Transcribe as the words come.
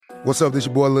What's up, this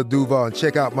your boy Lil Duval, and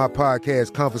check out my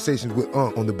podcast, Conversations with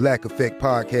Unc, on the Black Effect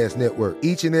Podcast Network.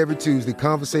 Each and every Tuesday,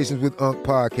 Conversations with Unc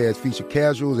podcast feature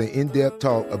casuals and in-depth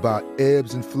talk about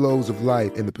ebbs and flows of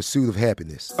life and the pursuit of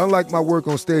happiness. Unlike my work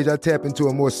on stage, I tap into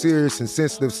a more serious and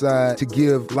sensitive side to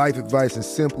give life advice and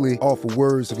simply offer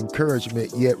words of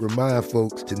encouragement, yet remind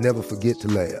folks to never forget to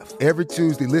laugh. Every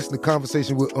Tuesday, listen to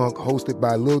Conversations with Unc, hosted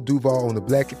by Lil Duval on the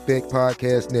Black Effect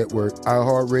Podcast Network,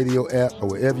 iHeartRadio app, or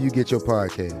wherever you get your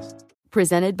podcasts.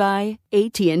 Presented by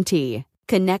AT&T.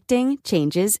 Connecting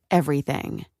changes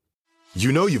everything.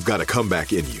 You know you've got a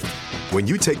comeback in you. When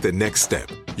you take the next step,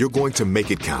 you're going to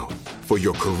make it count. For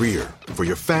your career, for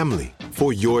your family,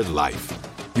 for your life.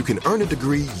 You can earn a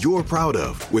degree you're proud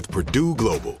of with Purdue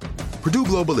Global. Purdue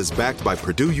Global is backed by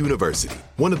Purdue University,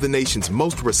 one of the nation's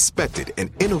most respected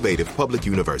and innovative public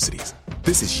universities.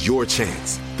 This is your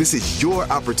chance. This is your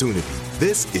opportunity.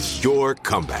 This is your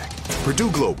comeback. Purdue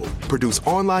Global, Purdue's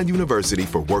online university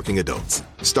for working adults.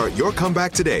 Start your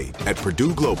comeback today at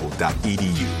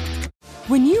purdueglobal.edu.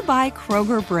 When you buy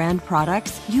Kroger brand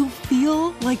products, you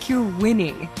feel like you're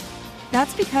winning.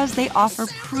 That's because they offer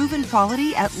proven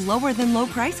quality at lower than low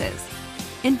prices.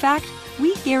 In fact,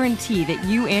 we guarantee that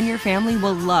you and your family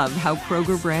will love how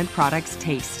Kroger brand products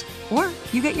taste, or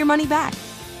you get your money back.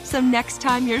 So next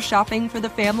time you're shopping for the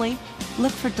family,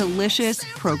 look for delicious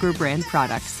Kroger brand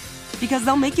products, because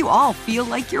they'll make you all feel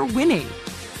like you're winning.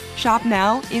 Shop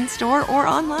now, in-store, or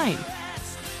online.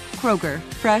 Kroger,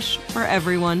 fresh for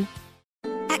everyone.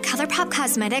 At ColourPop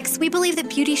Cosmetics, we believe that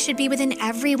beauty should be within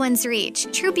everyone's reach.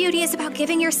 True beauty is about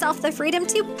giving yourself the freedom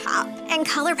to pop. And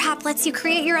ColourPop lets you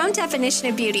create your own definition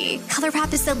of beauty.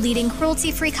 ColourPop is the leading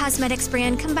cruelty-free cosmetics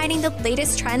brand, combining the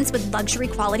latest trends with luxury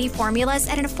quality formulas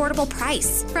at an affordable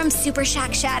price. From Super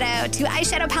Shack Shadow to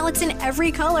eyeshadow palettes in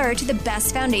every color to the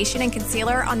best foundation and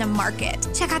concealer on the market.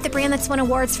 Check out the brand that's won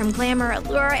awards from Glamour,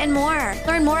 Allure, and more.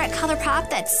 Learn more at ColourPop,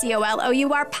 that's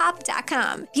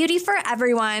COLOURpop.com. Beauty for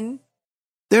everyone.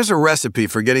 There's a recipe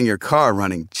for getting your car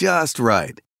running just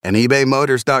right, and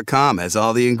ebaymotors.com has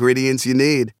all the ingredients you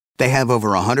need. They have over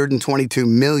 122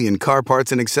 million car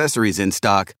parts and accessories in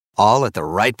stock, all at the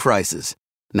right prices.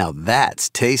 Now that's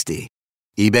tasty.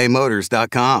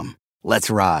 ebaymotors.com. Let's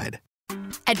ride.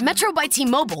 At Metro by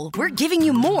T-Mobile, we're giving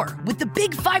you more with the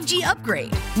big 5G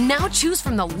upgrade. Now choose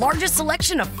from the largest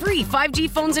selection of free 5G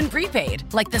phones in prepaid,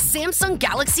 like the Samsung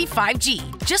Galaxy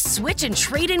 5G. Just switch and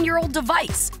trade in your old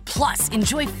device. Plus,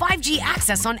 enjoy 5G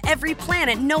access on every plan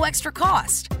at no extra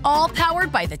cost. All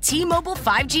powered by the T-Mobile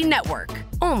 5G network.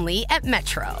 Only at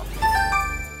Metro.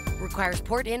 Requires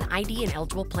port-in ID and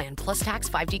eligible plan, plus tax.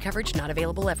 5G coverage not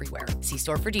available everywhere. See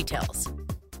store for details.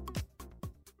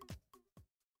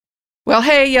 Well,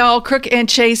 hey, y'all, Crook and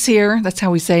Chase here. That's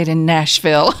how we say it in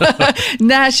Nashville.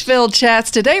 Nashville Chats.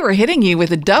 Today we're hitting you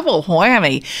with a double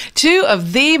whammy. Two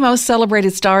of the most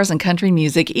celebrated stars in country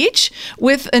music, each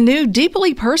with a new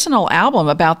deeply personal album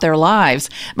about their lives.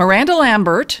 Miranda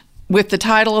Lambert, with the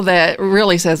title that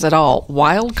really says it all,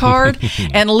 Wild Card,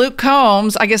 and Luke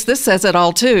Combs, I guess this says it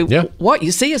all too. Yeah. What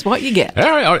you see is what you get. All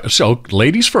right, so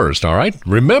ladies first, all right?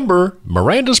 Remember,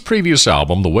 Miranda's previous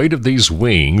album, The Weight of These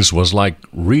Wings, was like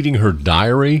reading her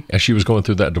diary as she was going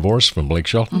through that divorce from Blake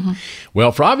Shelton. Mm-hmm.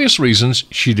 Well, for obvious reasons,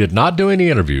 she did not do any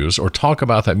interviews or talk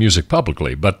about that music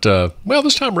publicly. But, well,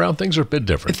 this time around, things are a bit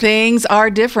different. Things are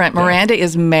different. Miranda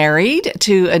is married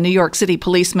to a New York City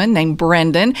policeman named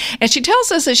Brendan, and she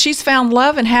tells us that she's found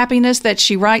love and happiness that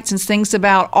she writes and sings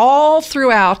about all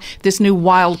throughout this new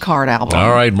Wild Card album.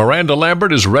 All right, Miranda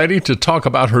Lambert is ready to talk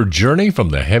about her journey from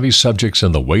the heavy subjects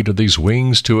in The Weight of These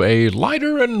Wings to a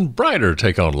lighter and brighter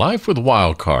take on life with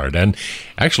Wild Card. And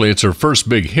actually, it's her first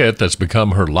big hit that's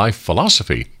become her life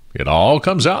philosophy. It all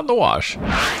comes out in the wash.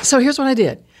 So here's what I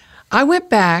did. I went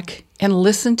back and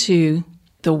listened to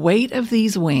The Weight of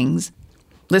These Wings,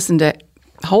 listened to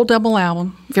whole double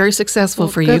album, very successful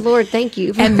for you. Good Lord, thank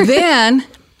you. And then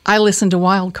I listened to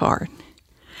Wild Card.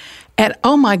 And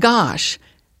oh my gosh,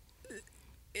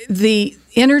 the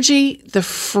energy, the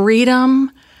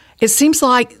freedom, it seems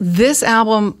like this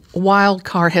album, Wild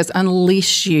Card, has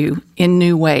unleashed you in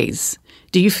new ways.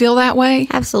 Do you feel that way?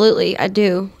 Absolutely, I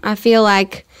do. I feel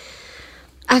like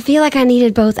I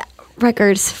needed both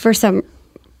records for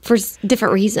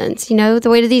different reasons. You know, The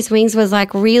Weight of These Wings was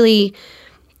like really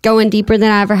going deeper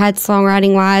than I ever had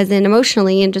songwriting wise and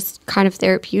emotionally and just kind of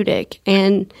therapeutic.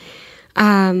 And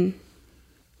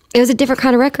it was a different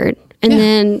kind of record.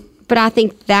 And but I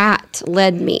think that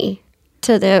led me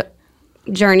to the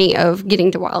journey of getting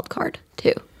to Wild Card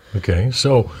too. Okay,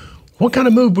 so what kind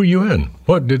of mood were you in?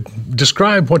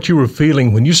 Describe what you were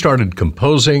feeling when you started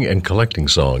composing and collecting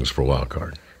songs for Wild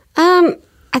Card.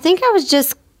 I think I was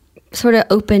just sort of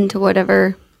open to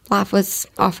whatever life was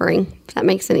offering, if that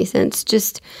makes any sense.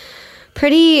 Just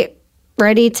pretty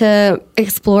ready to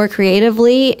explore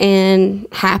creatively and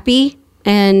happy.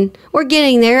 And we're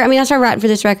getting there. I mean, I started writing for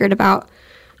this record about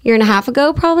a year and a half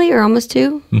ago, probably, or almost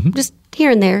 2, just here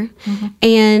and there.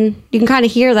 And you can kind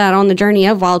of hear that on the journey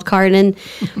of Wildcard. And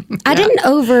I didn't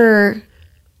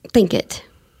overthink it.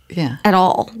 Yeah. At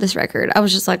all, this record. I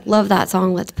was just like, love that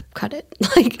song, let's cut it.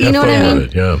 Like, you know what I mean?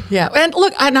 Yeah. And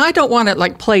look, and I don't want to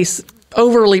like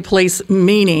overly place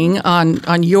meaning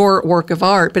on your work of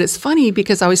art, but it's funny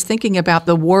because I was thinking about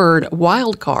the word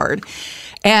wild card,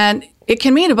 and it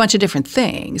can mean a bunch of different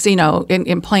things. You know,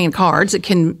 in playing cards, it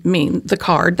can mean the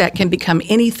card that can become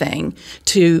anything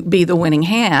to be the winning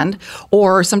hand.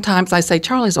 Or sometimes I say,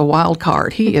 Charlie's a wild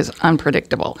card. He is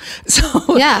unpredictable.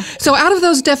 So, yeah. So out of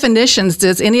those definitions,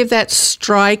 does any of that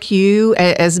strike you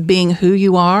as being who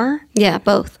you are? Yeah,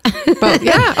 both. Both.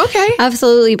 Yeah, okay.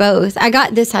 Absolutely both. I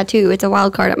got this tattoo. It's a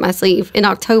wild card up my sleeve in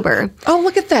October. Oh,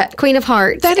 look at that. Queen of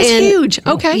Hearts. That is huge.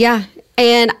 Okay. Yeah.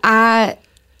 And I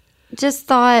just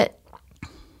thought,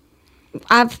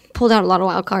 I've pulled out a lot of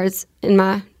wild cards in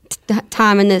my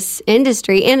time in this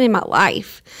industry and in my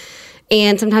life.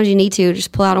 And sometimes you need to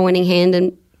just pull out a winning hand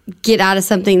and get out of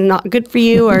something not good for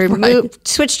you or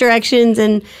switch directions.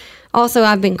 And also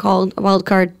I've been called a wild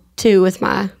card too with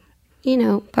my,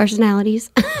 personalities.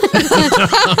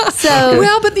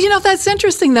 Well, but that's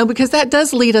interesting though, because that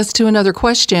does lead us to another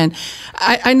question.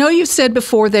 I know you said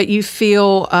before that you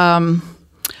feel,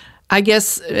 I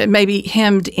guess maybe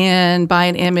hemmed in by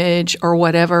an image or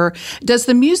whatever. Does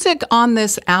the music on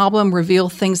this album reveal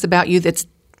things about you that's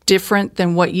different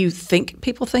than what you think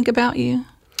people think about you?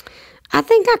 I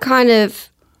think I kind of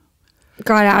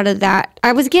got out of that.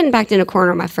 I was getting backed in a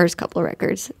corner on my first couple of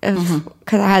records because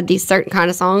I had these certain kind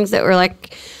of songs that were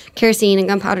like Kerosene and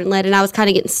Gunpowder and Lead, and I was kind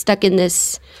of getting stuck in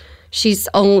this, she's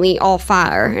only all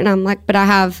fire. And I'm like, but I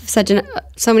have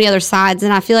so many other sides,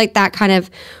 and I feel like that kind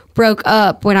of broke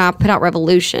up when I put out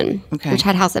Revolution, which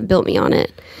had House That Built Me on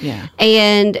it. Yeah.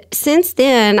 And since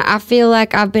then, I feel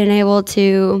like I've been able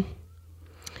to,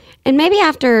 and maybe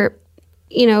after,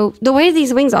 the Weight of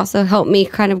These Wings also helped me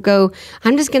kind of go,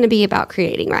 I'm just going to be about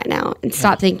creating right now and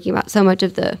stop thinking about so much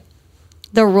of the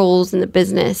rules in the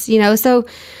business, So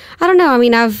I don't know. I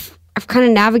mean, I've kind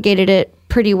of navigated it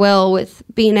pretty well with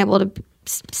being able to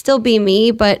still be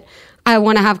me, but I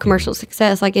want to have commercial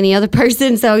success like any other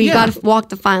person, so you got to walk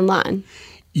the fine line.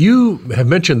 You have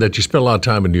mentioned that you spent a lot of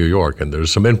time in New York, and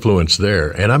there's some influence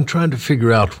there. And I'm trying to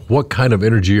figure out what kind of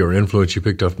energy or influence you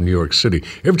picked up in New York City.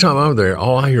 Every time I'm there,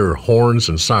 all I hear are horns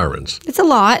and sirens. It's a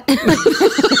lot.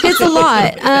 It's a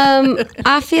lot.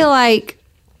 I feel like,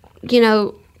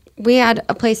 we had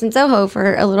a place in Soho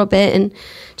for a little bit, and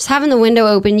just having the window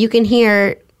open, you can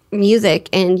hear music,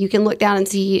 and you can look down and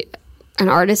see an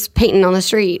artist painting on the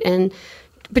street, and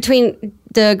between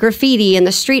the graffiti and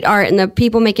the street art and the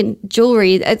people making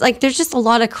jewelry, it's like there's just a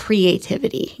lot of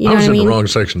creativity. You know what I mean? I was in the wrong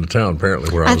section of town,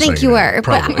 apparently, where I was think you were.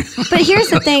 Probably. But here's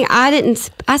the thing: I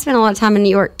spent a lot of time in New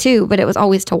York too, but it was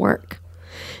always to work.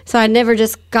 So I'd never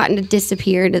just gotten to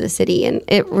disappear into the city. And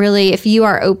it really, if you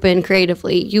are open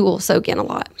creatively, you will soak in a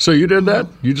lot. So you did that?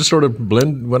 You just sort of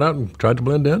went out and tried to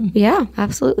blend in? Yeah,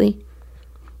 absolutely.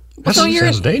 That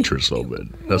sounds dangerous a little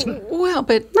bit, doesn't it? Well,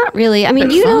 but not really. I mean,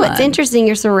 it's interesting.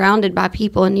 You're surrounded by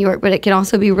people in New York, but it can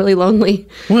also be really lonely.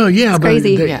 Well, yeah, it's but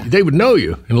crazy. They would know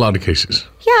you in a lot of cases.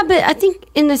 Yeah, but I think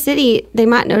in the city, they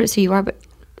might notice who you are, but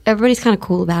everybody's kind of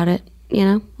cool about it,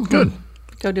 Good.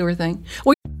 Go do her thing.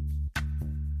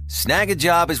 Snag a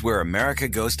Job is where America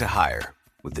goes to hire,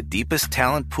 with the deepest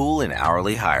talent pool in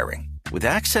hourly hiring. With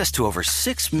access to over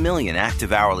 6 million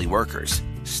active hourly workers,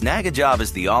 Snag a Job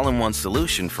is the all-in-one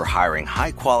solution for hiring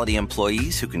high-quality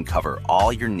employees who can cover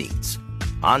all your needs.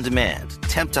 On demand,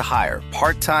 temp to hire,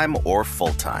 part-time or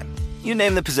full-time. You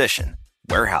name the position.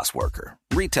 Warehouse worker,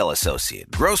 retail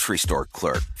associate, grocery store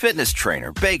clerk, fitness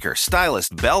trainer, baker,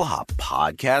 stylist, bellhop,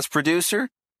 podcast producer.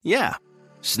 Yeah,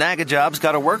 Snag a Job's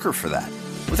got a worker for that.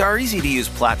 With our easy-to-use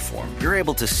platform, you're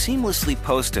able to seamlessly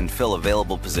post and fill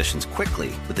available positions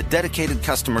quickly with a dedicated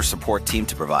customer support team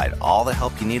to provide all the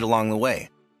help you need along the way.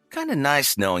 Kind of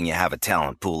nice knowing you have a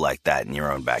talent pool like that in your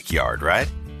own backyard,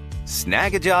 right?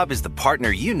 Snag a Job is the partner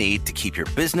you need to keep your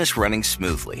business running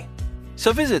smoothly.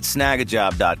 So visit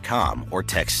snagajob.com or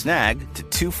text SNAG to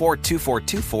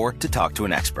 242424 to talk to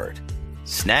an expert.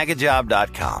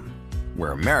 Snagajob.com,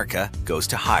 where America goes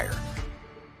to hire.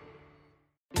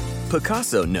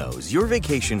 Pacaso knows your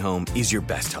vacation home is your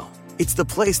best home. It's the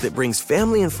place that brings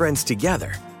family and friends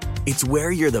together. It's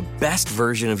where you're the best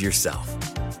version of yourself.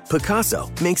 Picasso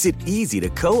makes it easy to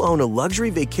co-own a luxury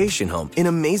vacation home in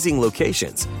amazing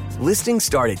locations. Listings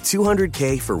start at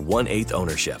 $200K for 1/8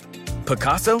 ownership.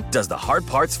 Picasso does the hard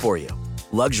parts for you.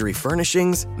 Luxury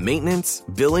furnishings, maintenance,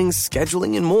 billings,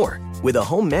 scheduling, and more. With a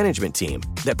home management team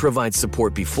that provides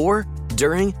support before,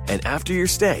 during, and after your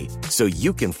stay, so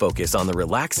you can focus on the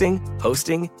relaxing,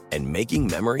 hosting, and making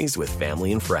memories with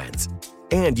family and friends.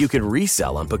 And you can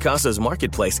resell on Picasso's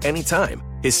marketplace anytime,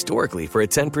 historically for a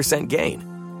 10% gain.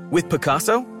 With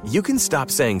Picasso, you can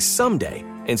stop saying someday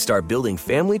and start building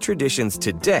family traditions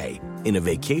today in a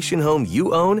vacation home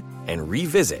you own and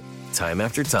revisit time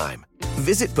after time.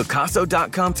 Visit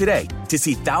Picasso.com today to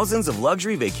see thousands of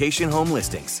luxury vacation home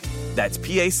listings. That's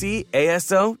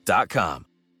PACASO.com.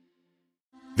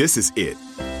 This is it.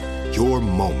 Your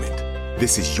moment.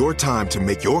 This is your time to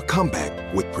make your comeback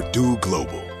with Purdue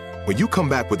Global. When you come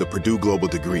back with a Purdue Global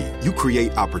degree, you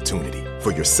create opportunity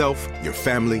for yourself, your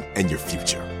family, and your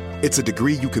future. It's a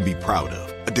degree you can be proud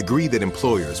of, a degree that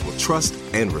employers will trust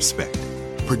and respect.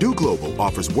 Purdue Global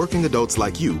offers working adults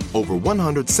like you over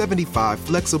 175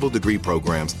 flexible degree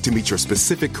programs to meet your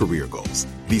specific career goals.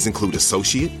 These include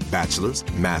associate, bachelor's,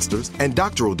 master's, and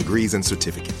doctoral degrees and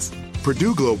certificates.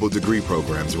 Purdue Global degree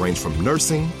programs range from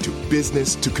nursing to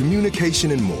business to communication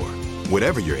and more.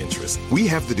 Whatever your interest, we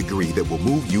have the degree that will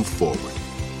move you forward.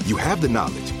 You have the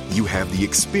knowledge, you have the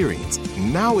experience.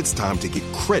 Now it's time to get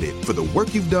credit for the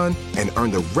work you've done and earn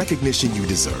the recognition you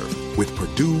deserve with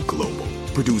Purdue Global,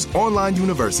 Purdue's online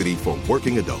university for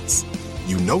working adults.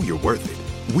 You know you're worth it.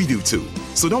 We do too.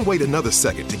 So don't wait another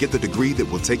second to get the degree that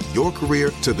will take your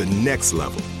career to the next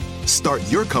level. Start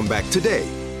your comeback today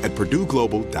at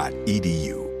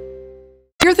purdueglobal.edu.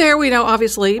 You're there, we know,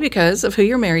 obviously, because of who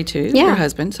you're married to, your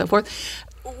husband, so forth.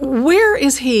 Where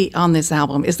is he on this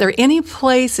album? Is there any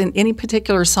place in any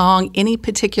particular song, any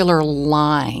particular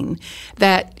line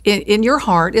that in your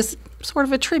heart is sort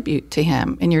of a tribute to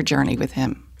him in your journey with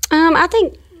him? I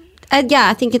think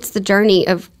it's the journey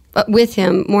of with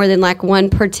him more than like one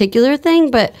particular thing,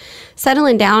 but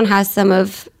Settling Down has some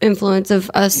of influence of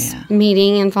us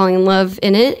meeting and falling in love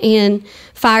in it, and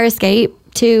Fire Escape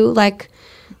too, like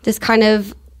this kind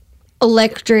of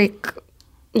electric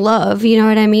love, you know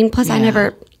what I mean? Plus I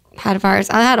never had a fire.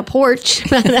 I had a porch,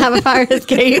 but I didn't have a fire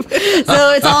escape.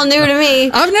 So it's all new to me.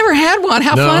 I've never had one.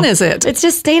 How fun is it? It's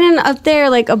just standing up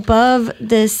there like above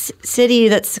this city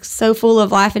that's so full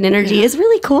of life and energy is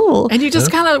really cool. And you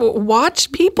just kind of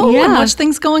watch people and watch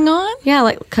things going on? Yeah,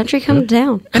 like country come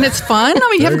down. And it's fun? I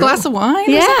mean, you have a glass of wine?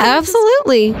 Yeah,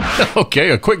 absolutely. Okay,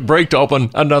 a quick break to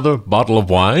open another bottle of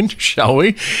wine, shall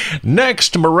we?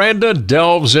 Next, Miranda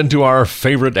delves into our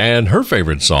favorite and her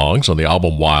favorite songs on the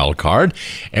album Wild Card,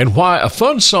 and why a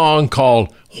fun song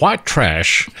called White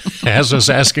Trash has us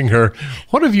asking her,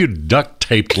 what have you duct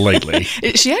taped lately?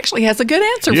 She actually has a good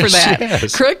answer for Yes, that. she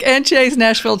has. Crook and Chase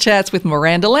Nashville Chats with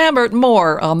Miranda Lambert.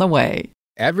 More on the way.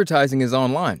 Advertising is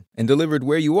online and delivered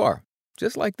where you are,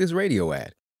 just like this radio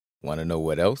ad. Want to know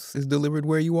what else is delivered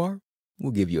where you are?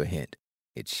 We'll give you a hint.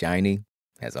 It's shiny,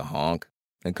 has a honk,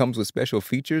 and comes with special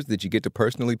features that you get to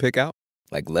personally pick out,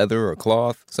 like leather or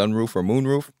cloth, sunroof or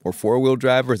moonroof, or four-wheel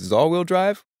drive versus all-wheel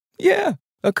drive. Yeah,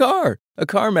 a car, a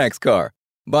CarMax car.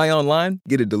 Buy online,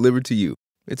 get it delivered to you.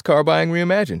 It's car buying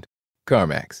reimagined.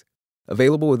 CarMax.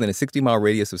 Available within a 60-mile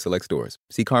radius of select stores.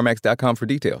 See CarMax.com for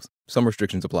details. Some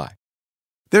restrictions apply.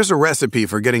 There's a recipe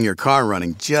for getting your car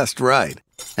running just right.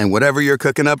 And whatever you're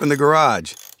cooking up in the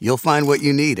garage, you'll find what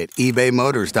you need at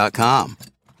ebaymotors.com.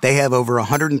 They have over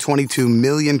 122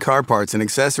 million car parts and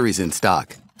accessories in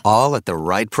stock, all at the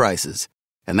right prices.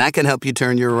 And that can help you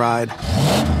turn your ride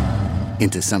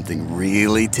into something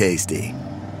really tasty.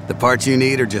 The parts you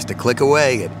need are just a click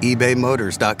away at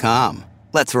ebaymotors.com.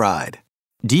 Let's ride.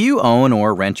 Do you own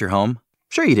or rent your home?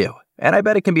 Sure you do, and I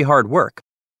bet it can be hard work.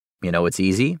 You know what's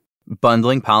easy?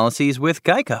 Bundling policies with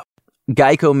Geico.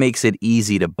 Geico makes it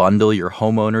easy to bundle your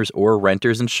homeowner's or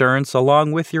renter's insurance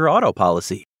along with your auto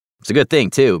policy. It's a good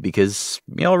thing, too, because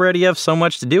you already have so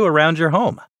much to do around your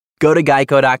home. Go to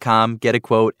geico.com, get a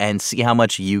quote, and see how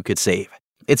much you could save.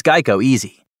 It's Geico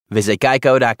easy. Visit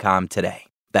geico.com today.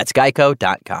 That's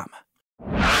geico.com.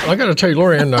 I got to tell you,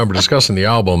 Lori and I were discussing the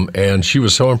album, and she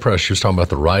was so impressed. She was talking about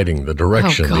the writing, the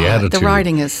direction, the attitude. The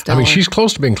writing is stellar. I mean, she's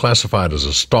close to being classified as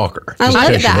a stalker. I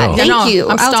love that. Thank you.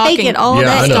 I'll take it all day.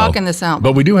 I know. Stalking this album.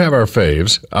 But we do have our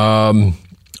faves.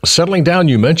 Settling Down,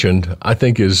 you mentioned, I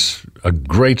think is a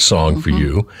great song for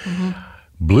you.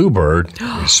 Bluebird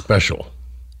is special.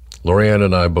 Lorianne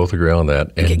and I both agree on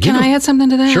that. And Can I add something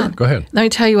to that? Sure, go ahead. Let me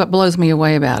tell you what blows me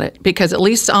away about it. Because at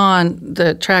least on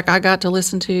the track I got to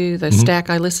listen to, the stack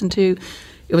I listened to,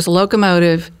 it was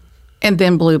Locomotive and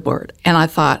then Bluebird. And I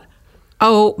thought,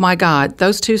 Oh my God,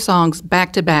 those two songs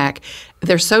back to back,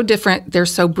 they're so different, they're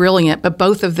so brilliant, but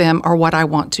both of them are what I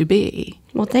want to be.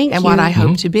 Well, thank you. And what I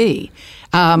hope to be.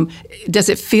 Does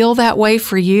it feel that way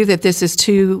for you, that this is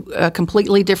two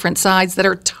completely different sides that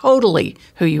are totally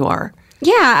who you are?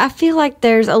 Yeah, I feel like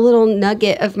there's a little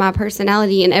nugget of my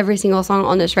personality in every single song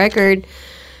on this record,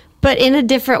 but in a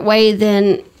different way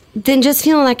than just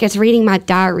feeling like it's reading my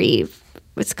diary.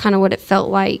 It's kind of what it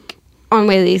felt like on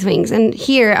Way of These Wings. And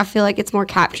here, I feel like it's more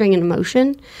capturing an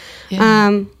emotion.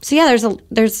 Yeah. So yeah,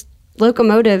 there's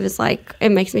Locomotive is like, it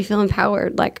makes me feel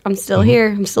empowered. Like, I'm still here.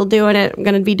 I'm still doing it. I'm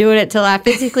going to be doing it till I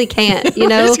physically can't, you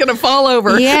know? It's going to fall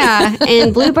over. Yeah.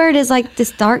 And Bluebird is like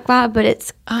this dark vibe, but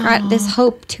it's got this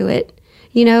hope to it,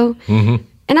 you know? Mm-hmm.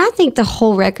 And I think the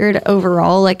whole record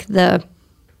overall, like the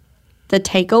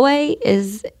takeaway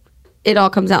is it all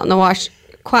comes out in the wash,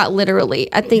 quite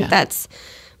literally. I think that's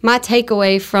my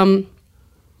takeaway from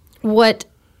what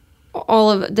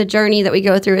all of the journey that we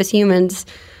go through as humans.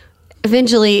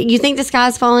 Eventually, you think the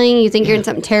sky's falling, you think you're in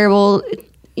something terrible,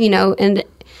 you know, and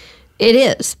it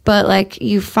is. But, like,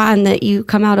 you find that you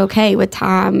come out okay with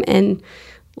time and,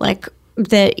 like,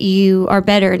 that you are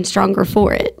better and stronger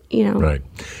for it, you know. Right.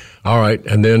 All right.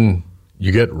 And then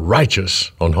you get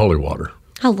Righteous on Holy Water.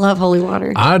 I love Holy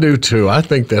Water. I do, too. I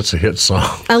think that's a hit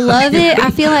song. I love it. I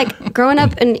feel like growing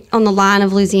up on the line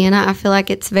of Louisiana, I feel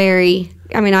like it's very,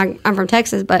 I mean, I'm from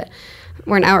Texas, but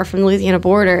we're an hour from the Louisiana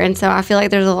border, and so I feel like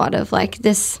there's a lot of like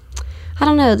this, I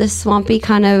don't know, this swampy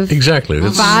kind of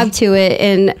vibe to it,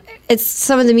 and it's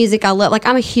some of the music I love. Like,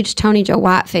 I'm a huge Tony Joe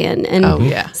White fan, and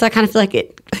so I kind of feel like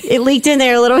it leaked in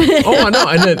there a little bit. Oh, I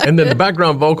know, and then the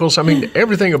background vocals. I mean,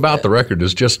 everything about the record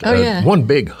is just one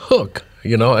big hook.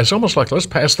 You know, it's almost like, let's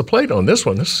pass the plate on this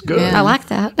one. This is good. Yeah. I like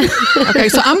that. Okay,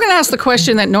 so I'm going to ask the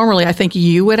question that normally I think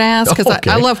you would ask, because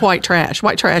I love White Trash.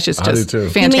 White Trash is just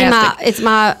fantastic. You mean it's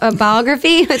my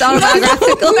biography? It's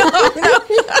autobiographical?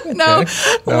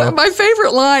 No. My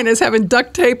favorite line is having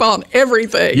duct tape on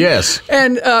everything. Yes.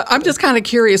 And I'm just kind of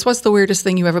curious, what's the weirdest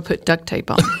thing you ever put duct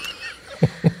tape on?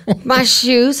 My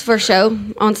shoes for show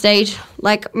on stage.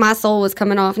 Like, my sole was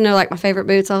coming off, and they're like my favorite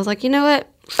boots. I was like, you know what?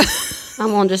 I'm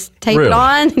going to just tape it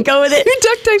on and go with it. You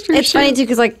duct tape your shoes. It's funny, too,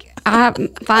 because, like, I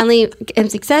finally am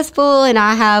successful, and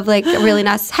I have, like, a really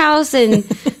nice house and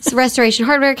some Restoration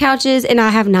Hardware couches, and I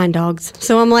have 9 dogs.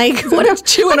 So I'm like, what am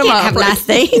chewing them up? I have nice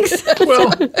things.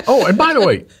 Well, and by the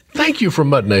way, thank you for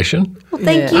Mutt Nation. Well,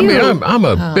 thank you. I mean, I'm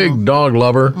a big dog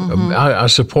lover. Mm-hmm. I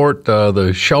support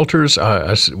the shelters.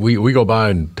 We go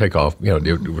by and take off, you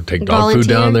know, take dog food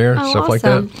down there, stuff like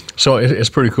that. So it's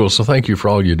pretty cool. So thank you for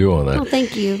all you do on that. Oh,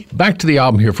 thank you. Back to the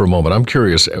album here for a moment. I'm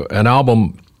curious. An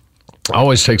album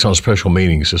always takes on special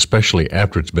meanings, especially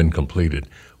after it's been completed.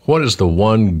 What is the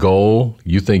one goal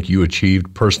you think you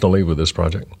achieved personally with this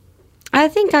project? I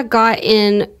think I got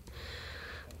in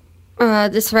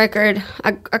this record,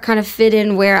 I kind of fit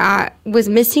in where I was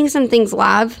missing some things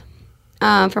live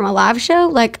from a live show.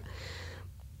 Like,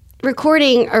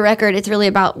 recording a record, it's really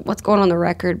about what's going on the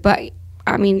record. But,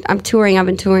 I mean, I'm touring. I've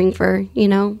been touring for, you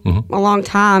know, a long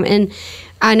time. And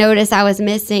I noticed I was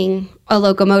missing a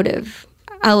Locomotive,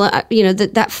 you know,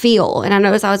 that feel. And I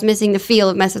noticed I was missing the feel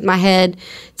of Mess With My Head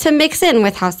to mix in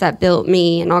with House That Built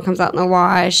Me and All Comes Out in the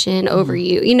Wash and Over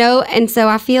You, you know. And so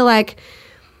I feel like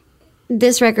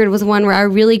this record was one where I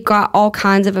really got all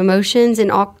kinds of emotions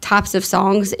and all types of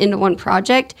songs into one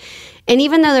project. And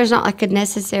even though there's not like a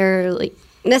necessarily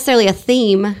a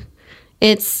theme,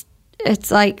 it's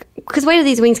like, because Way of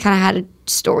These Wings kind of had a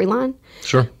storyline.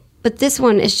 Sure. But this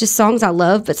one is just songs I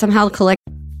love, but somehow collect.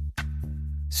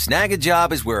 Snag a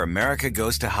Job is where America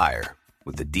goes to hire,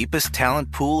 with the deepest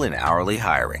talent pool in hourly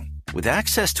hiring. With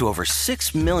access to over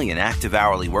 6 million active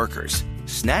hourly workers,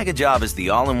 Snag a Job is the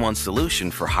all-in-one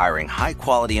solution for hiring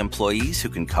high-quality employees who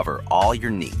can cover all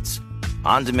your needs.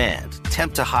 On demand,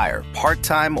 temp to hire,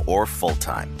 part-time or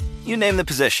full-time. You name the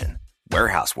position.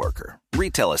 Warehouse worker,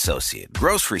 retail associate,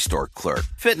 grocery store clerk,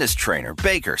 fitness trainer,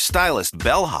 baker, stylist,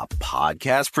 bellhop,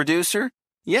 podcast producer.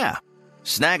 Yeah,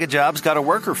 Snag a Job's got a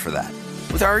worker for that.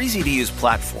 With our easy-to-use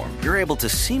platform, you're able to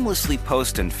seamlessly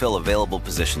post and fill available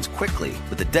positions quickly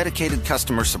with a dedicated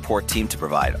customer support team to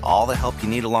provide all the help you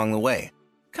need along the way.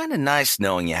 Kind of nice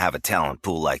knowing you have a talent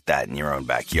pool like that in your own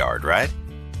backyard, right?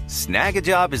 Snag a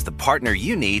Job is the partner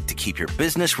you need to keep your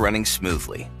business running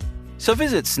smoothly. So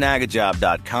visit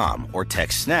snagajob.com or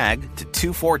text SNAG to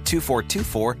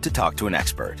 242424 to talk to an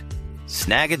expert.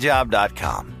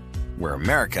 Snagajob.com, where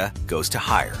America goes to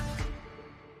hire.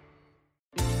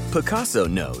 Picasso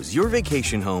knows your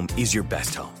vacation home is your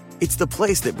best home. It's the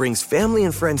place that brings family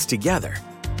and friends together.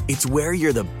 It's where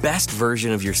you're the best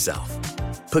version of yourself.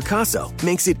 Picasso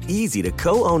makes it easy to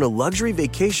co-own a luxury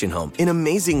vacation home in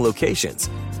amazing locations.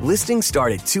 Listings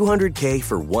start at $200K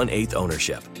for 1/8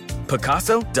 ownership.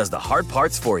 Picasso does the hard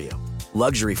parts for you.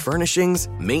 Luxury furnishings,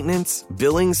 maintenance,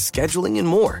 billings, scheduling, and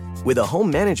more. With a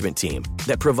home management team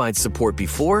that provides support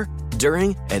before,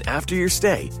 during, and after your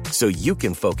stay so you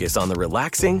can focus on the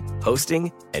relaxing, hosting,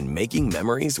 and making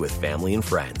memories with family and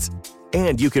friends.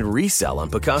 And you can resell on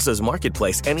Picasso's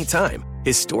marketplace anytime,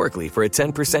 historically for a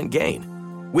 10% gain.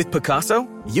 With Picasso,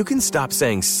 you can stop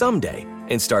saying someday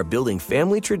and start building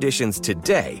family traditions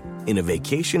today in a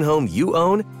vacation home you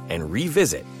own and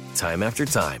revisit time after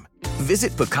time.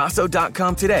 Visit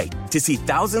Picasso.com today to see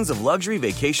thousands of luxury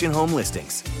vacation home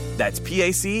listings. That's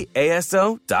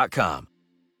PACASO.com.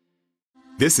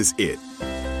 This is it.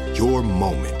 Your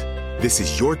moment. This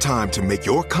is your time to make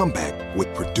your comeback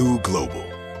with Purdue Global.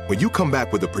 When you come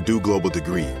back with a Purdue Global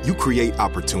degree, you create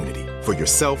opportunity for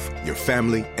yourself, your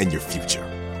family, and your future.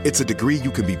 It's a degree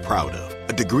you can be proud of,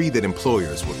 a degree that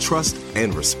employers will trust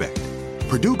and respect.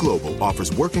 Purdue Global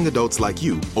offers working adults like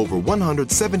you over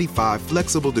 175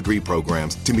 flexible degree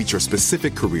programs to meet your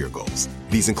specific career goals.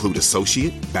 These include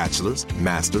associate, bachelor's,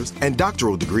 master's, and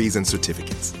doctoral degrees and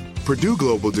certificates. Purdue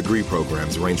Global degree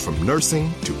programs range from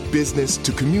nursing to business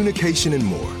to communication and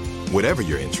more. Whatever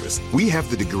your interest, we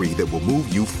have the degree that will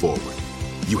move you forward.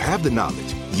 You have the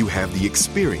knowledge, you have the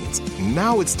experience.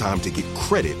 Now it's time to get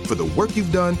credit for the work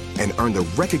you've done and earn the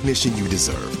recognition you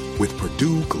deserve with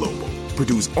Purdue Global,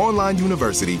 Purdue's online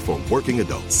university for working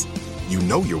adults. You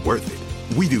know you're worth it.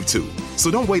 We do too. So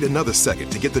don't wait another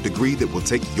second to get the degree that will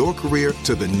take your career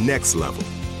to the next level.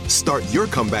 Start your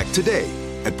comeback today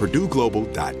at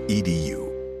purdueglobal.edu.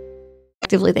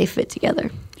 Actively, they fit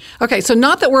together. Okay, so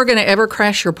not that we're going to ever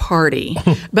crash your party,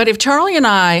 but if Charlie and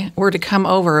I were to come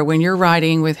over when you're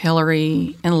riding with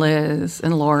Hillary and Liz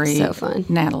and Lori, so fun,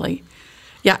 Natalie.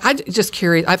 Yeah, I just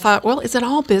curious. I thought, well, is it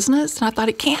all business? And I thought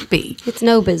it can't be. It's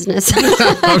no business.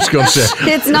 I was going to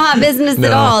say. It's not business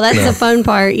at all. That's the fun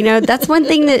part. You know, that's one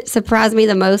thing that surprised me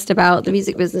the most about the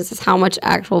music business is how much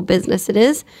actual business it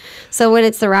is. So when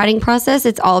it's the writing process,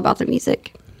 it's all about the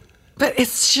music. But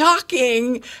it's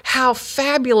shocking how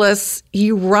fabulous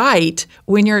you write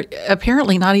when you're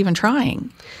apparently not even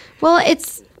trying. Well,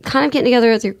 it's kind of getting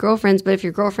together with your girlfriends, but if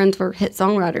your girlfriends were hit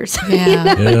songwriters,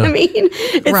 yeah. You know what I mean?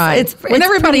 It's, right. When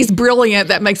everybody's brilliant,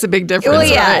 that makes a big difference. Well,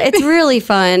 yeah, right? It's really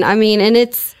fun. I mean, and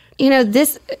it's, you know,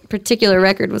 this particular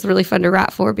record was really fun to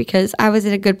write for because I was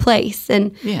in a good place.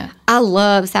 And I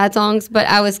love sad songs, but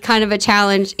I was kind of a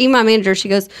challenge. Even my manager, she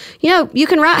goes, you know, you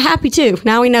can write happy too.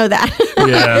 Now we know that.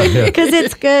 Because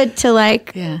it's good to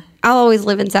like, I'll always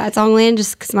live in sad song land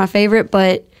just because it's my favorite.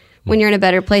 But when you're in a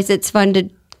better place, it's fun to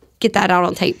get that out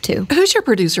on tape too. Who's your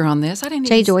producer on this? I didn't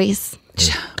Jay Joyce.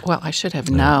 Well, I should have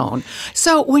known.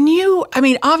 So when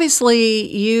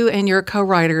obviously you and your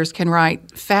co-writers can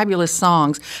write fabulous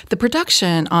songs. The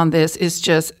production on this is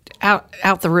just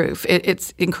out the roof.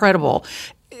 It's incredible.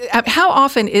 How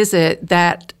often is it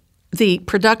that the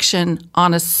production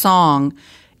on a song,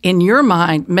 in your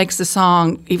mind, makes the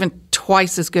song even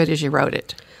twice as good as you wrote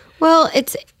it? Well,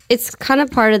 it's kind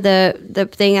of part of the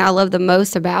thing I love the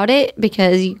most about it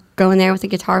because you go in there with a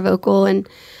guitar vocal and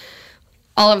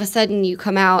all of a sudden you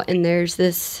come out and there's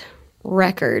this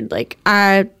record. Like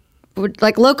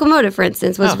Locomotive, for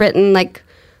instance, was written like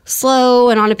slow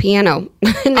and on a piano.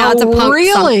 Now it's a punk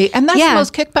really? song. And that's the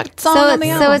most kickback song on the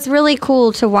album. So it's really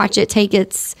cool to watch it take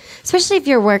especially if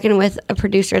you're working with a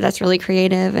producer that's really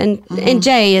creative. And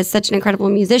Jay is such an incredible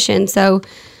musician, so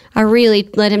I really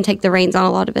let him take the reins on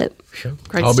a lot of it. Sure.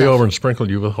 I'll be over and sprinkle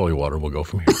you with holy water. We'll go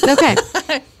from here. Okay.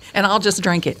 And I'll just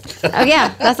drink it. Oh,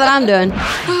 yeah. That's what I'm doing.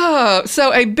 Oh,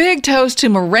 so a big toast to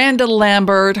Miranda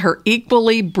Lambert, her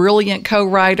equally brilliant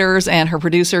co-writers, and her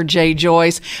producer, Jay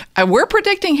Joyce. We're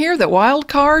predicting here that Wild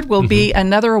Card will be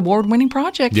another award-winning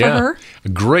project for her.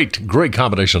 Great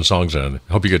combination of songs, and I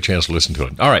hope you get a chance to listen to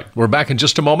it. All right, we're back in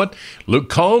just a moment. Luke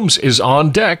Combs is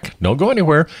on deck. Don't go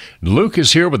anywhere. Luke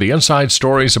is here with the inside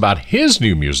stories about his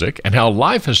new music and how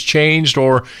life has changed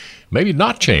or maybe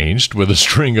not changed with a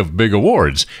string of big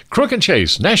awards. Crook and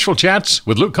Chase, Nashville Chats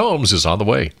with Luke Combs is on the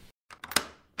way.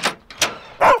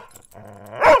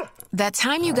 That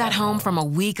time you got home from a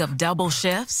week of double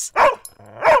shifts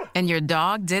and your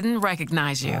dog didn't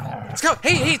recognize you. Let's go.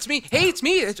 Hey, it's me.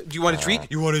 Do you want a treat?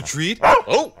 You want a treat?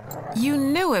 Oh! You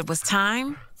knew it was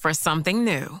time for something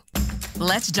new.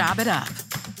 Let's job it up.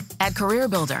 At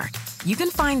CareerBuilder, you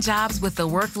can find jobs with the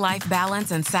work-life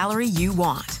balance and salary you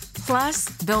want. Plus,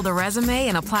 build a resume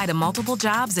and apply to multiple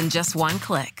jobs in just one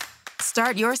click.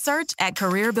 Start your search at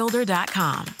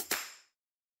CareerBuilder.com.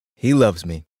 He loves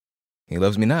me. He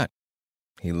loves me not.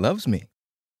 He loves me.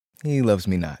 he loves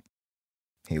me not.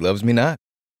 He loves me not.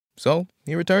 So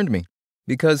he returned me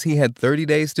because he had 30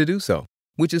 days to do so,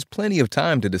 which is plenty of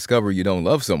time to discover you don't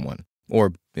love someone,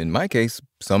 or in my case,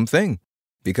 something.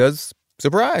 Because,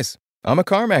 surprise, I'm a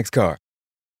CarMax car,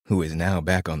 who is now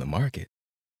back on the market.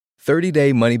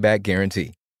 30-day money-back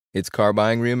guarantee. It's car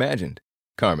buying reimagined.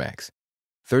 CarMax.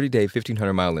 30-day,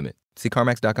 1,500-mile limit. See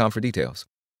CarMax.com for details.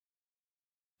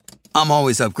 I'm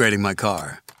always upgrading my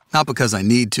car. Not because I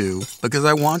need to, because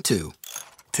I want to.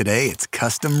 Today, it's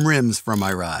custom rims for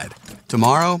my ride.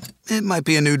 Tomorrow, it might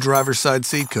be a new driver's side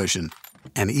seat cushion.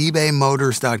 And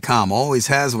ebaymotors.com always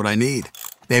has what I need.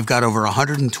 They've got over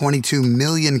 122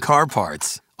 million car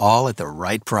parts, all at the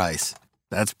right price.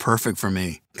 That's perfect for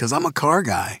me, because I'm a car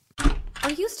guy.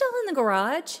 Are you still in the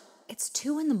garage? It's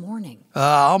 2 a.m.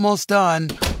 Almost done.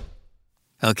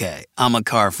 Okay, I'm a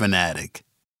car fanatic.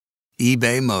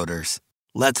 eBay Motors.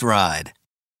 Let's ride.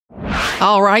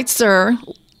 All right, sir.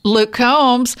 Luke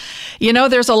Combs, you know,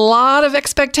 there's a lot of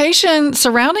expectation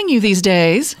surrounding you these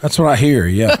days. That's what I hear,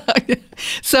 yeah.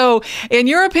 So, in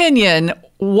your opinion,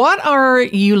 what are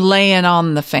you laying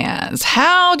on the fans?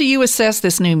 How do you assess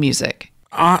this new music?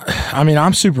 I mean,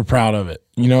 I'm super proud of it.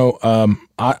 You know,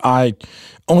 I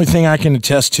only thing I can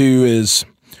attest to is,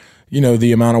 you know,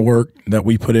 the amount of work that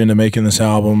we put into making this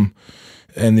album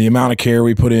and the amount of care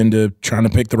we put into trying to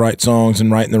pick the right songs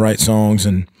and writing the right songs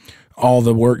and all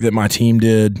the work that my team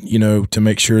did, you know, to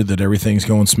make sure that everything's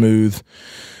going smooth.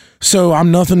 So I'm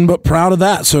nothing but proud of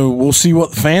that. So we'll see what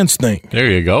the fans think. There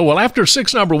you go. Well, after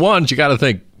 6 number ones, you got to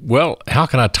think, well, how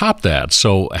can I top that?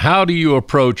 So how do you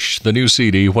approach the new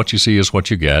CD? What you see is what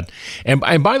you get. And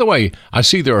by the way, I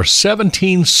see there are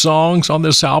 17 songs on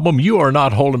this album. You are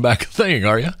not holding back a thing,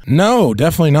 are you? No,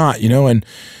 definitely not. You know, and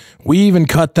we even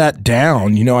cut that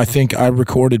down. You know, I think I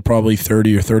recorded probably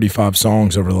 30 or 35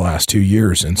 songs over the last 2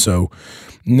 years. And so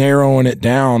narrowing it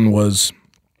down was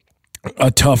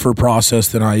a tougher process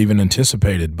than I even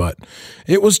anticipated. But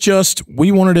it was just,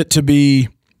 we wanted it to be,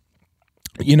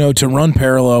 you know, to run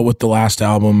parallel with the last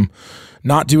album,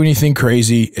 not do anything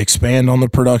crazy, expand on the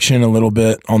production a little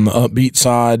bit on the upbeat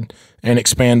side and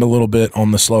expand a little bit on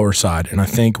the slower side. And I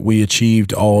think we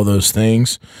achieved all of those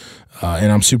things.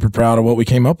 And I'm super proud of what we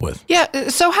came up with. Yeah.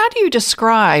 So how do you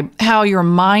describe how your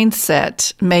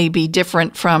mindset may be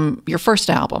different from your first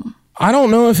album? I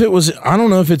don't know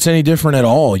if it's any different at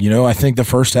all. You know, I think the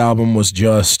first album was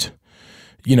just,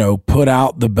 you know, put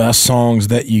out the best songs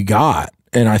that you got.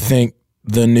 And I think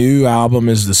the new album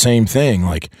is the same thing.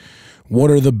 Like, what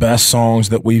are the best songs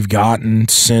that we've gotten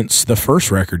since the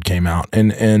first record came out?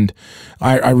 And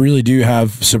I really do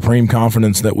have supreme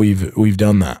confidence that we've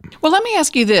done that. Well, let me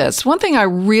ask you this. One thing I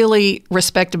really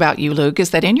respect about you, Luke,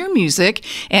 is that in your music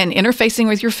and interfacing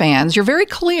with your fans, you're very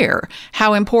clear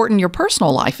how important your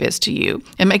personal life is to you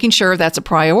and making sure that's a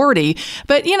priority.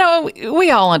 But, you know,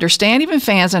 we all understand, even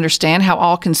fans understand how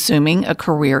all-consuming a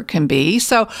career can be.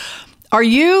 So are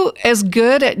you as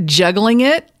good at juggling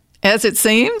it as it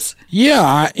seems? Yeah,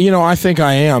 I think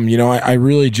I am. You know, I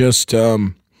really just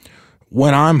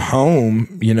when I'm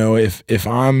home, you know, if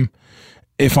I'm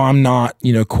not,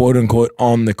 you know, quote unquote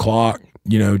on the clock,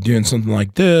 you know, doing something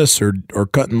like this or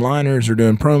cutting liners or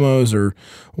doing promos or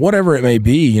whatever it may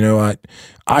be, you know,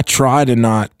 I try to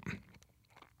not,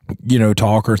 you know,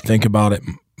 talk or think about it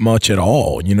much at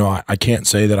all. You know, I can't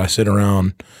say that I sit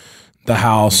around the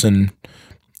house and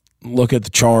look at the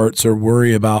charts or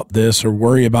worry about this or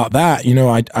worry about that. You know,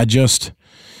 I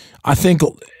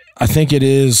think it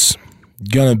is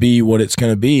going to be what it's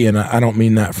going to be. And I don't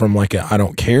mean that from like I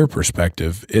don't care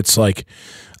perspective. It's like,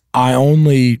 I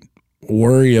only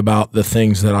worry about the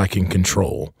things that I can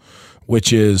control,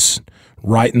 which is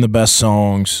writing the best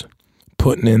songs,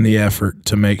 putting in the effort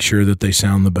to make sure that they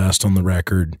sound the best on the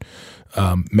record,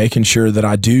 making sure that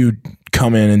I do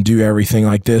come in and do everything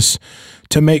like this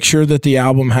to make sure that the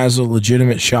album has a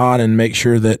legitimate shot and make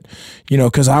sure that, you know,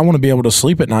 because I want to be able to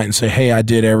sleep at night and say, hey, I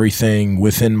did everything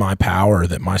within my power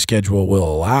that my schedule will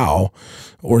allow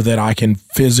or that I can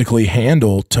physically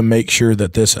handle to make sure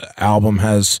that this album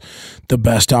has the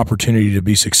best opportunity to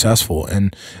be successful.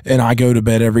 And I go to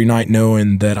bed every night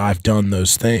knowing that I've done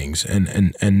those things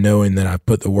and knowing that I've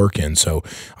put the work in. So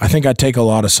I think I take a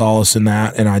lot of solace in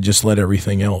that, and I just let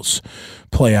everything else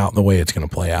play out the way it's going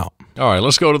to play out. All right,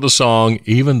 let's go to the song,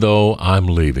 Even Though I'm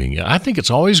Leaving. I think it's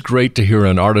always great to hear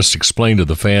an artist explain to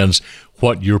the fans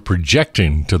what you're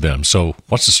projecting to them. So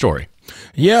what's the story?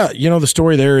 Yeah, you know, the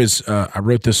story there is I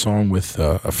wrote this song with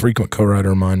a frequent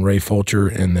co-writer of mine, Ray Fulcher,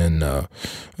 and then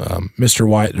Mr.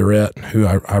 Wyatt Durrett, who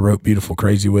I wrote Beautiful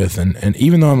Crazy with. And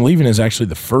Even Though I'm Leaving is actually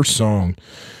the first song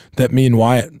that me and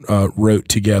Wyatt wrote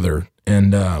together.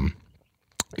 And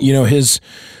his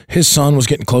son was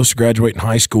getting close to graduating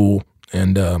high school,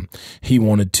 and he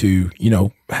wanted to,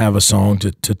 have a song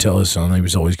to tell his son he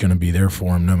was always going to be there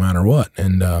for him no matter what.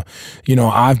 And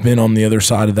I've been on the other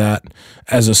side of that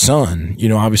as a son.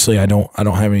 Obviously I don't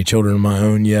have any children of my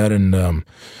own yet, and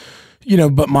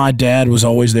but my dad was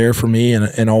always there for me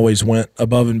and always went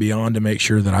above and beyond to make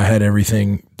sure that I had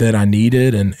everything that I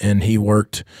needed, and he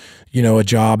worked a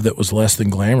job that was less than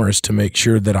glamorous to make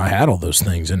sure that I had all those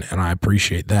things, and I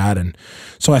appreciate that. And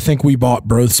so I think we bought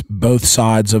both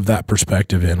sides of that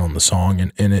perspective in on the song,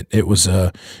 and it was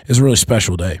a really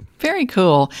special day. Very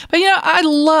cool. But, I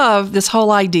love this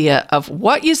whole idea of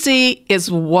what you see is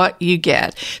what you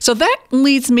get. So that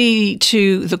leads me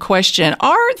to the question,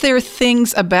 are there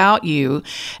things about you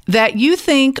that you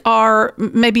think are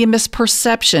maybe a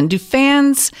misperception? Do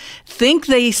fans think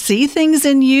they see things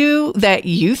in you that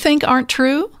you think aren't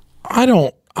true? I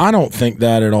don't think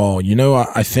that at all.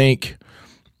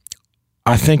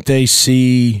 I think they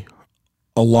see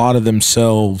a lot of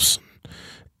themselves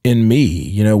in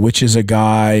me, which is a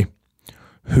guy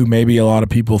who maybe a lot of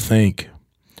people think,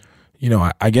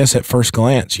 I guess at first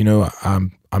glance,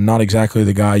 I'm not exactly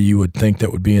the guy you would think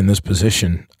that would be in this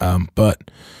position.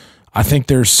 But I think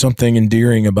there's something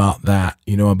endearing about that,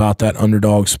 about that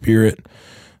underdog spirit.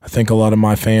 I think a lot of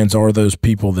my fans are those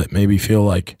people that maybe feel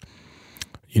like,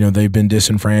 they've been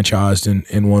disenfranchised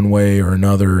in one way or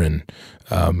another. And,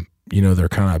 they're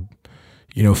kind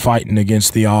of, fighting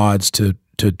against the odds to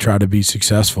try to be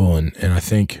successful. And I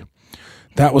think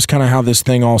that was kind of how this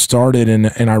thing all started.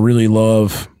 And I really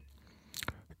love,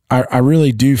 I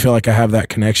really do feel like I have that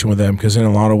connection with them, because in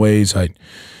a lot of ways, I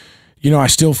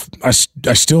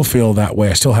still feel that way.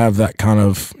 I still have that kind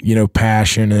of,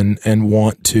 passion and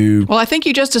want to. Well, I think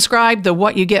you just described the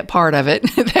what you get part of it,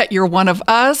 that you're one of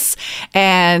us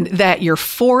and that you're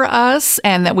for us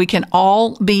and that we can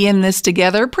all be in this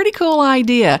together. Pretty cool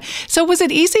idea. So was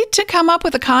it easy to come up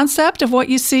with a concept of what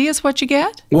you see is what you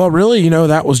get? Well, really,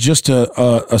 that was just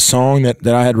a song that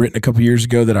I had written a couple years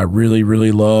ago that I really,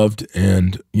 really loved.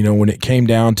 And, when it came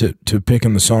down to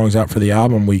picking the songs out for the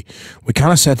album, we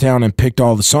kind of sat down and picked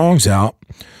all the songs out,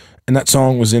 and that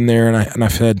song was in there, and I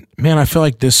said, man, I feel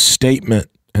like this statement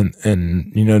and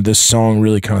this song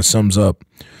really kind of sums up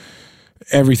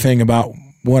everything about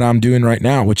what I'm doing right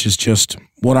now, which is just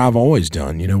what I've always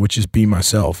done, which is be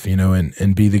myself,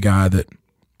 and be the guy that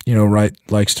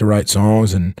likes to write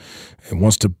songs and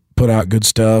wants to put out good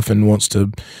stuff and wants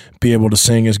to be able to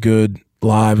sing as good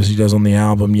live as he does on the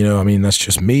album. That's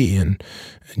just me, and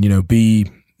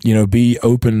be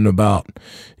open about,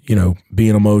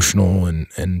 being emotional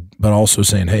but also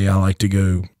saying, hey, I like to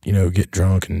go, get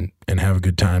drunk and have a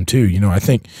good time too. I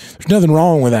think there's nothing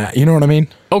wrong with that. You know what I mean?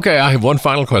 Okay, I have one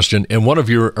final question. In one of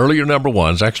your earlier number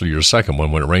ones, actually your second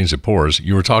one, When It Rains, It Pours,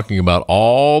 you were talking about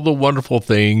all the wonderful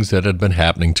things that had been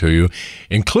happening to you,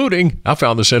 including, I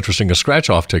found this interesting, a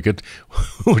scratch-off ticket,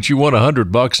 which you won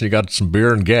 $100 and you got some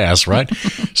beer and gas, right?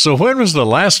 So when was the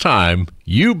last time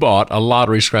you bought a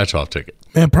lottery scratch-off ticket?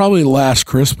 Man, probably last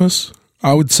Christmas,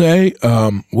 I would say.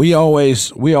 I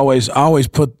always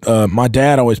put, my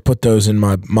dad always put those in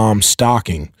my mom's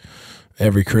stocking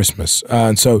every Christmas.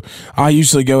 And so I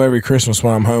usually go every Christmas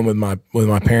when I'm home with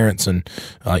my parents and,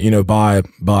 buy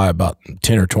about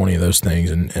 10 or 20 of those things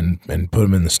and put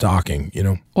them in the stocking,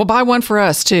 Well, buy one for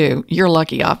us too. You're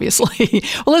lucky, obviously.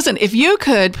 Well, listen, if you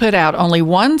could put out only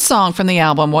one song from the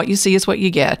album, What You See Is What You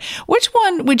Get, which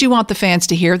one would you want the fans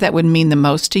to hear that would mean the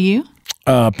most to you?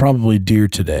 Probably Dear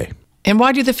Today. And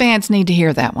why do the fans need to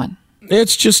hear that one?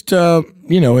 It's just,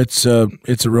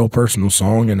 it's a real personal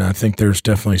song, and I think there's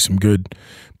definitely some good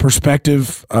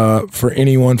perspective for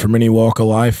anyone from any walk of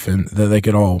life, and that they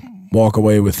could all walk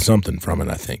away with something from it,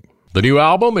 I think. The new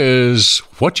album is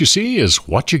What You See Is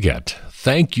What You Get.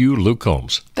 Thank you, Luke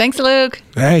Combs. Thanks, Luke.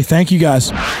 Hey, thank you,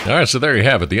 guys. All right, so there you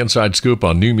have it, the inside scoop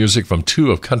on new music from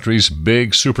two of country's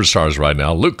big superstars right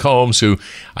now. Luke Combs, who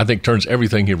I think turns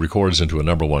everything he records into a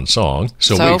number one song.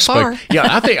 So we expect, far. Yeah,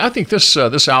 I think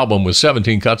this album with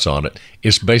 17 cuts on it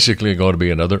is basically going to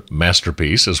be another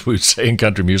masterpiece, as we say in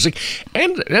country music.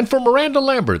 And for Miranda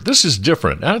Lambert, this is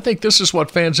different. And I think this is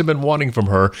what fans have been wanting from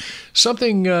her,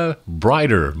 something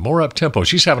brighter, more up-tempo.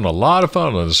 She's having a lot of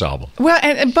fun on this album. Well,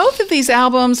 and both of these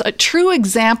albums are true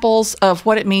examples of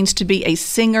what it means to be a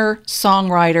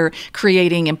singer-songwriter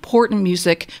creating important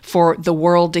music for the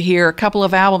world to hear. A couple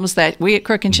of albums that we at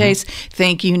Crook and Chase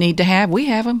think you need to have. We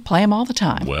have them, play them all the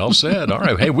time. Well said. All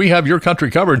right. Hey, we have your country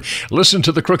covered. Listen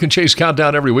to the Crook and Chase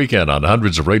Countdown every weekend on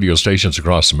hundreds of radio stations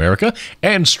across America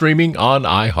and streaming on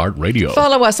iHeartRadio.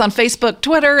 Follow us on Facebook,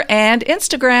 Twitter, and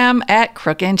Instagram at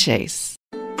Crook and Chase.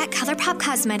 At ColourPop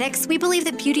Cosmetics, we believe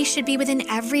that beauty should be within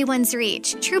everyone's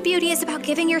reach. True beauty is about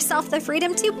giving yourself the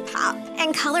freedom to pop.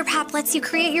 And ColourPop lets you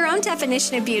create your own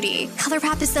definition of beauty.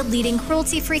 ColourPop is the leading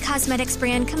cruelty-free cosmetics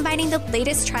brand combining the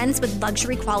latest trends with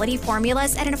luxury quality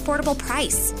formulas at an affordable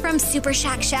price. From Super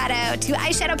Shack Shadow to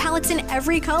eyeshadow palettes in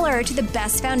every color to the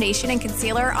best foundation and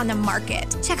concealer on the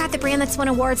market. Check out the brand that's won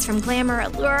awards from Glamour,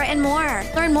 Allure, and more.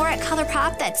 Learn more at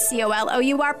ColourPop, that's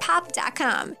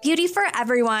COLOURPOP.com. Beauty for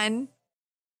everyone.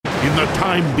 In the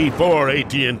time before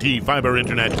AT&T Fiber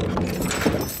Internet.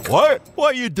 What?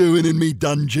 What are you doing in me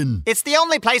dungeon? It's the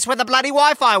only place where the bloody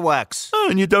Wi-Fi works. Oh,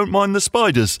 and you don't mind the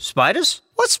spiders? Spiders?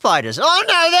 What spiders? Oh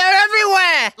no, they're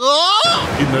everywhere!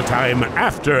 Oh! In the time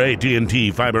after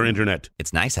AT&T Fiber Internet.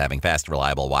 It's nice having fast,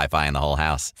 reliable Wi-Fi in the whole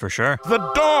house. For sure. The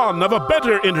dawn of a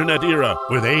better internet era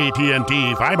with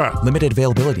AT&T Fiber. Limited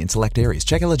availability in select areas.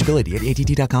 Check eligibility at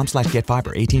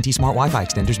att.com/getfiber. AT&T Smart Wi-Fi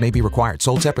extenders may be required.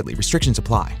 Sold separately. Restrictions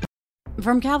apply.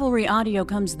 From Cavalry Audio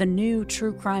comes the new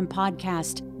true crime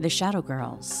podcast, The Shadow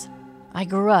Girls. I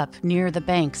grew up near the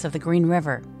banks of the Green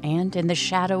River and in the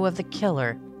shadow of the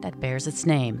killer that bears its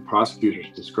name. Prosecutors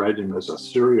described him as a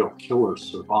serial killer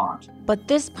savant. But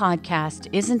this podcast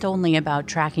isn't only about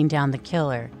tracking down the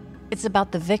killer, it's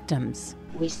about the victims.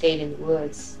 We stayed in the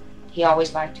woods. He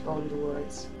always liked to go into the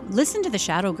woods. Listen to The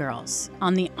Shadow Girls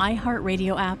on the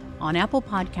iHeartRadio app, on Apple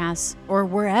Podcasts, or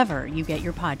wherever you get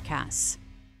your podcasts.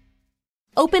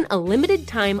 Open a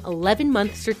limited-time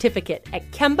 11-month certificate at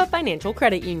Kemba Financial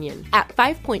Credit Union. At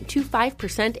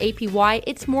 5.25% APY,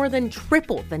 it's more than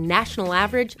triple the national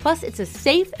average, plus it's a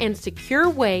safe and secure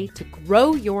way to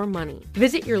grow your money.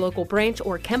 Visit your local branch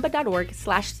or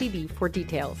kemba.org/cb for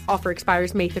details. Offer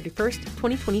expires May 31st,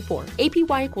 2024.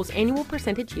 APY equals annual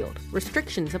percentage yield.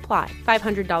 Restrictions apply.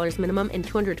 $500 minimum and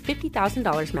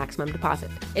 $250,000 maximum deposit.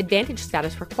 Advantage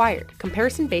status required.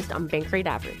 Comparison based on bank rate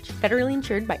average. Federally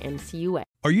insured by NCUA.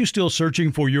 Are you still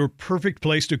searching for your perfect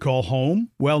place to call home?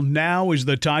 Well, now is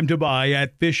the time to buy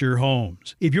at Fisher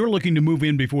Homes. If you're looking to move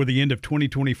in before the end of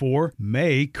 2024,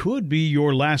 May could be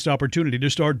your last opportunity to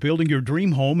start building your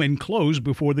dream home and close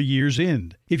before the year's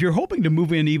end. If you're hoping to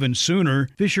move in even sooner,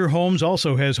 Fisher Homes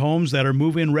also has homes that are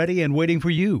move-in ready and waiting for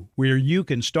you, where you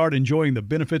can start enjoying the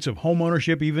benefits of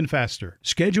homeownership even faster.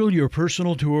 Schedule your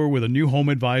personal tour with a new home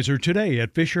advisor today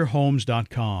at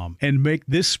FisherHomes.com and make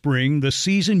this spring the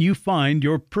season you find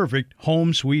your perfect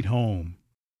home sweet home.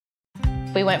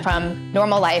 We went from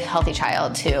normal life, healthy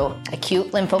child to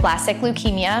acute lymphoblastic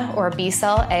leukemia, or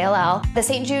B-cell ALL. The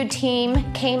St. Jude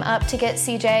team came up to get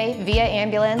CJ via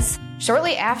ambulance.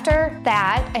 Shortly after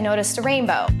that, I noticed a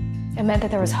rainbow. It meant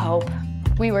that there was hope.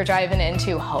 We were driving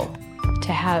into hope.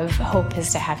 To have hope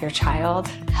is to have your child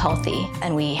healthy,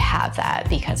 and we have that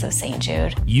because of St.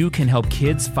 Jude. You can help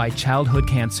kids fight childhood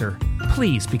cancer.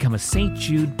 Please become a St.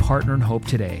 Jude Partner in Hope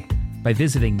today by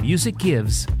visiting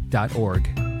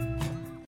musicgives.org.